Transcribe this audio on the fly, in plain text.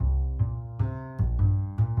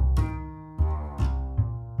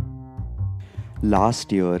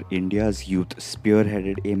Last year, India's youth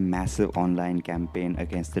spearheaded a massive online campaign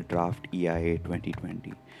against the draft EIA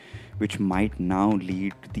 2020, which might now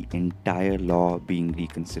lead to the entire law being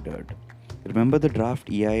reconsidered. Remember the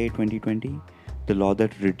draft EIA 2020? The law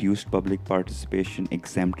that reduced public participation,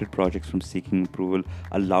 exempted projects from seeking approval,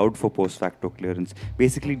 allowed for post facto clearance,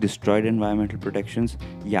 basically destroyed environmental protections?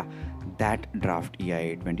 Yeah, that draft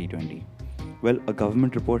EIA 2020. Well, a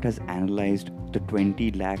government report has analyzed the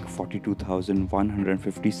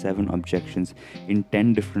 20,42,157 objections in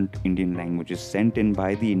 10 different Indian languages sent in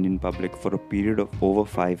by the Indian public for a period of over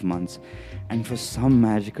 5 months. And for some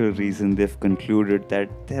magical reason, they've concluded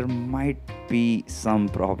that there might be some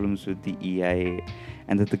problems with the EIA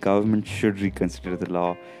and that the government should reconsider the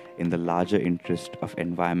law in the larger interest of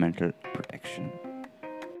environmental protection.